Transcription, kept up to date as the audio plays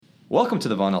Welcome to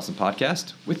the Von Nelson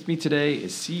Podcast. With me today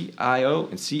is CIO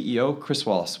and CEO Chris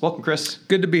Wallace. Welcome, Chris.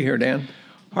 Good to be here, Dan.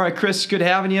 All right, Chris, good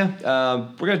having you.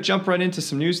 We're going to jump right into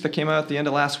some news that came out at the end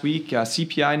of last week.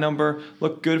 CPI number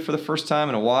looked good for the first time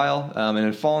in a while. And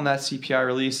then following that CPI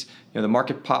release, the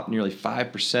market popped nearly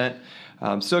 5%.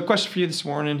 So a question for you this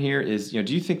morning here is,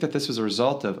 do you think that this was a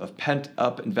result of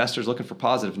pent-up investors looking for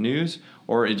positive news,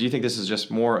 or do you think this is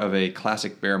just more of a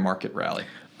classic bear market rally?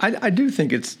 I do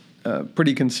think it's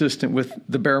pretty consistent with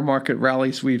the bear market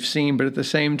rallies we've seen, but at the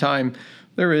same time,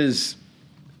 there is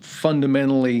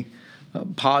fundamentally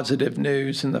positive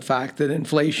news in the fact that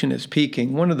inflation is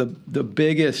peaking. One of the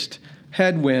biggest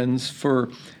headwinds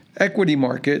for equity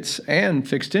markets and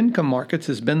fixed income markets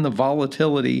has been the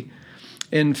volatility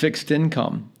in fixed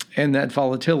income. And that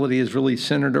volatility is really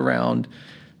centered around,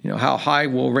 how high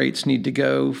will rates need to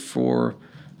go for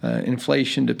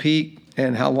inflation to peak,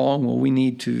 and how long will we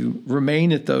need to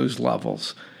remain at those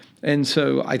levels. And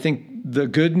so I think the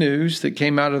good news that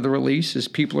came out of the release is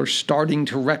people are starting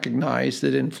to recognize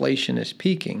that inflation is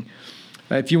peaking.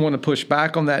 If you want to push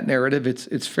back on that narrative,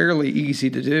 it's fairly easy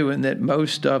to do, in that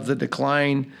most of the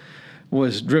decline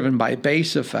was driven by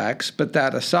base effects. But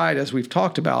that aside, as we've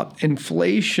talked about,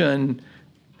 inflation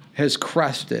has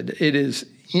crested.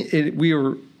 We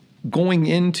are going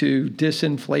into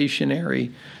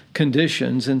disinflationary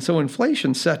conditions, and so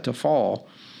inflation's set to fall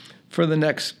for the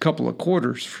next couple of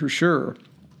quarters for sure.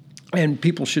 And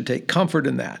people should take comfort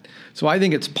in that. So I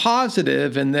think it's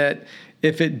positive in that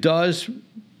if it does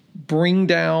bring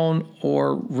down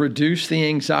or reduce the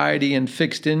anxiety in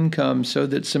fixed income so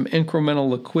that some incremental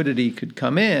liquidity could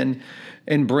come in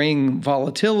and bring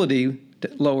volatility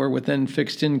lower within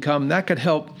fixed income, that could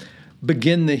help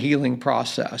begin the healing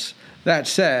process. That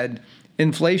said,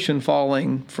 inflation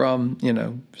falling from,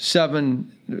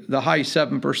 the high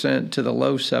 7% to the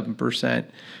low 7%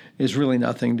 is really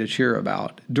nothing to cheer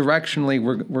about. Directionally,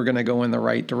 we're going to go in the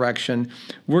right direction.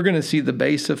 We're going to see the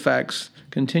base effects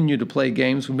continue to play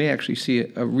games. We may actually see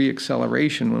a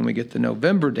reacceleration when we get the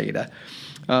November data.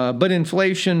 But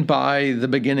inflation by the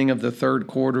beginning of the third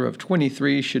quarter of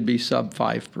 23 should be sub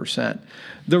 5%.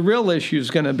 The real issue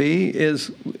is going to be is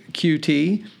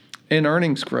QT and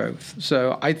earnings growth.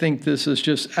 So I think this is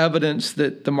just evidence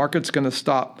that the market's going to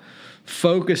stop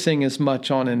focusing as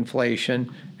much on inflation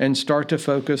and start to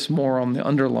focus more on the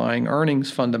underlying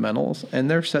earnings fundamentals. And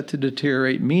they're set to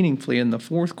deteriorate meaningfully in the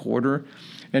fourth quarter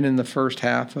and in the first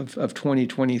half of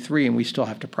 2023, and we still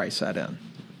have to price that in.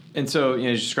 And so, as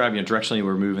you described, directionally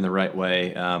we're moving the right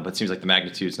way, but it seems like the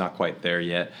magnitude's not quite there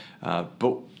yet. But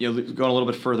going a little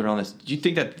bit further on this, do you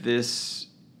think that this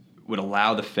would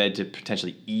allow the Fed to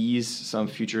potentially ease some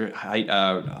future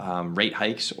rate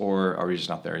hikes, or are we just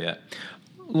not there yet?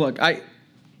 Look,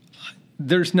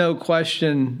 there's no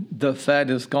question the Fed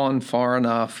has gone far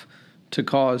enough to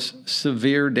cause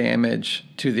severe damage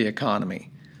to the economy.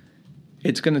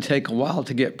 It's going to take a while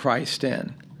to get priced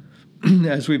in.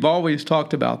 As we've always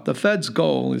talked about, the Fed's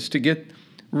goal is to get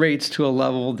rates to a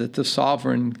level that the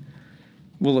sovereign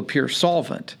will appear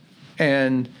solvent.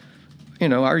 And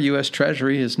our U.S.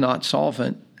 Treasury is not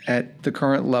solvent at the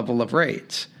current level of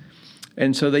rates.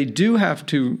 And so they do have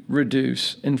to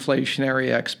reduce inflationary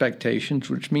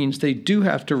expectations, which means they do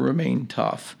have to remain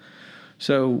tough.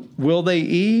 So will they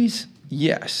ease?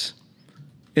 Yes.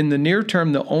 In the near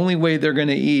term, the only way they're going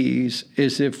to ease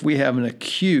is if we have an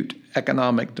acute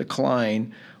economic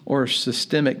decline or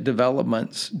systemic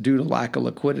developments due to lack of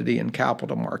liquidity in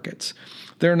capital markets.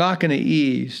 They're not going to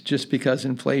ease just because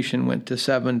inflation went to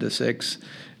 7 to 6.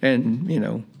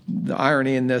 And, the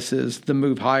irony in this is the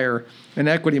move higher in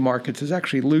equity markets has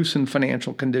actually loosened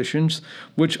financial conditions,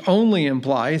 which only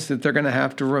implies that they're going to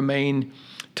have to remain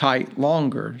tight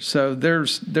longer. So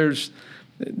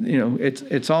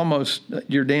it's almost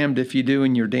you're damned if you do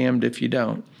and you're damned if you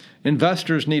don't.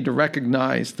 Investors need to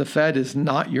recognize the Fed is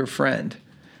not your friend.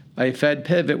 A Fed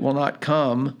pivot will not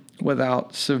come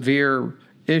without severe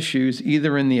issues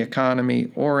either in the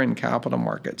economy or in capital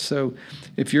markets. So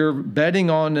if you're betting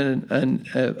on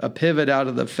a pivot out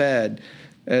of the Fed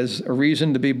as a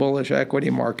reason to be bullish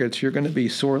equity markets, you're going to be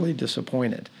sorely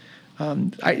disappointed.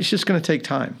 It's just going to take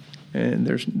time, and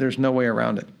there's no way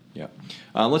around it. Yeah.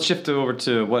 Let's shift over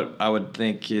to what I would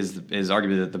think is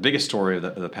arguably the biggest story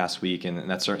of the past week, and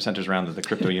that centers around the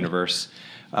crypto universe.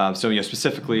 So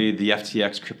specifically the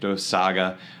FTX crypto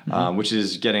saga, which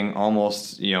is getting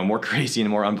almost more crazy and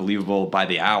more unbelievable by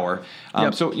the hour.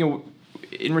 Yep. So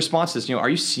in response to this, are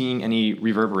you seeing any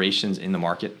reverberations in the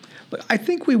market? I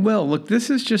think we will. Look, this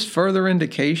is just further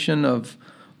indication of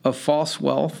false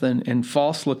wealth and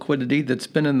false liquidity that's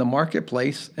been in the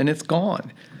marketplace, and it's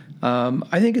gone.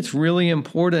 I think it's really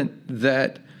important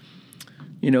that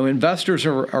investors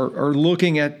are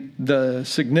looking at the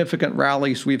significant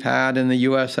rallies we've had in the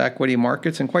U.S. equity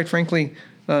markets and, quite frankly,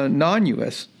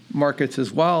 non-U.S. markets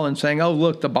as well, and saying, oh,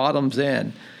 look, the bottom's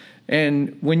in.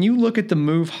 And when you look at the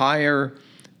move higher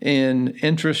in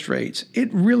interest rates,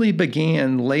 it really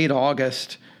began late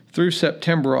August through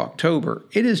September, October.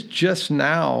 It is just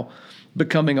now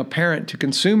becoming apparent to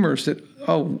consumers that,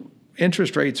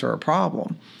 interest rates are a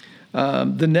problem.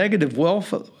 The negative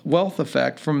wealth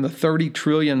effect from the $30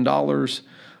 trillion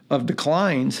of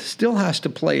declines still has to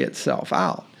play itself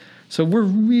out. So we're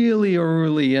really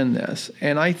early in this.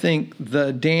 And I think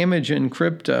the damage in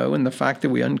crypto and the fact that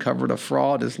we uncovered a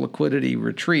fraud as liquidity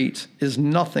retreats is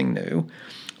nothing new.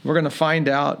 We're going to find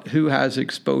out who has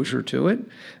exposure to it.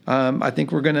 I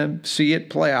think we're going to see it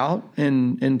play out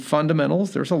in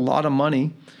fundamentals. There's a lot of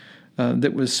money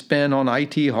that was spent on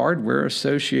IT hardware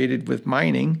associated with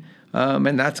mining,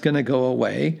 and that's going to go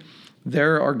away.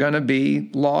 There are going to be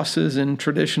losses in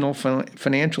traditional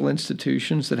financial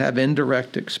institutions that have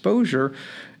indirect exposure.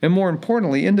 And more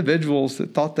importantly, individuals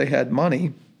that thought they had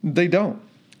money, they don't.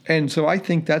 And so I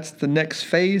think that's the next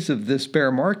phase of this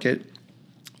bear market,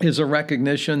 is a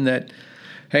recognition that,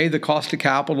 hey, the cost of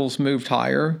capital's moved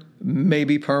higher,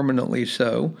 maybe permanently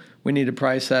so. We need to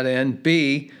price that in.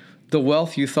 B, the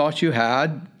wealth you thought you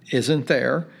had isn't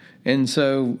there. And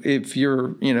so if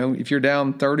you're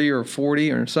down 30 or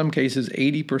 40 or in some cases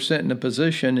 80% in a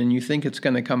position and you think it's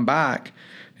going to come back,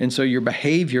 and so your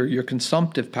behavior, your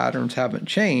consumptive patterns haven't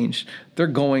changed, they're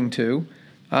going to.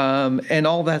 And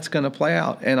all that's going to play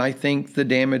out. And I think the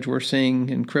damage we're seeing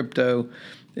in crypto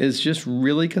is just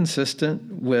really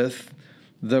consistent with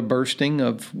the bursting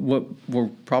of what we're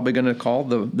probably going to call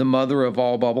the mother of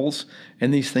all bubbles.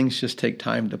 And these things just take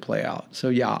time to play out. So,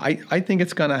 yeah, I think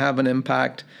it's going to have an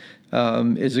impact.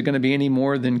 Is it going to be any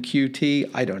more than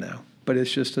QT? I don't know. But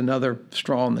it's just another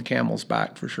straw on the camel's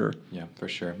back for sure. Yeah, for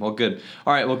sure. Well, good.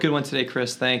 All right. Well, good one today,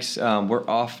 Chris. Thanks. We're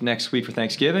off next week for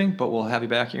Thanksgiving, but we'll have you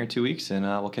back here in 2 weeks, and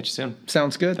we'll catch you soon.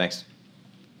 Sounds good. Thanks.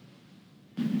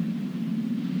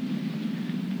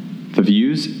 The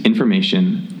views,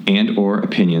 information, and/or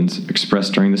opinions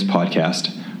expressed during this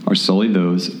podcast are solely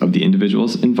those of the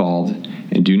individuals involved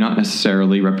and do not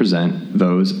necessarily represent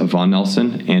those of Vaughan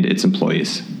Nelson and its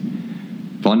employees.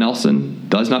 Vaughan Nelson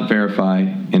does not verify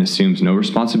and assumes no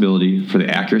responsibility for the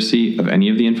accuracy of any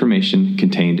of the information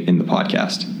contained in the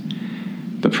podcast.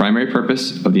 The primary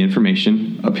purpose of the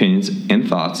information, opinions, and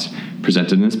thoughts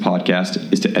presented in this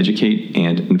podcast is to educate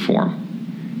and inform.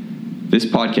 This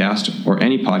podcast, or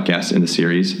any podcast in the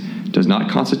series, does not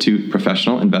constitute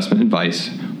professional investment advice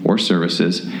or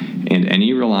services, and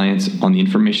any reliance on the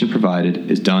information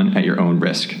provided is done at your own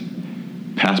risk.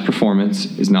 Past performance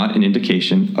is not an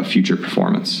indication of future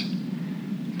performance.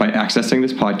 By accessing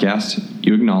this podcast,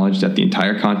 you acknowledge that the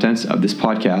entire contents of this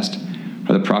podcast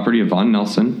are the property of Vaughan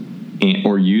Nelson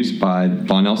or used by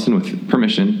Vaughan Nelson with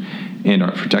permission and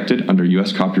are protected under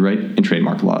U.S. copyright and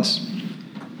trademark laws.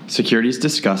 Securities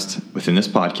discussed within this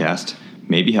podcast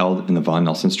may be held in the Vaughan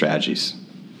Nelson strategies.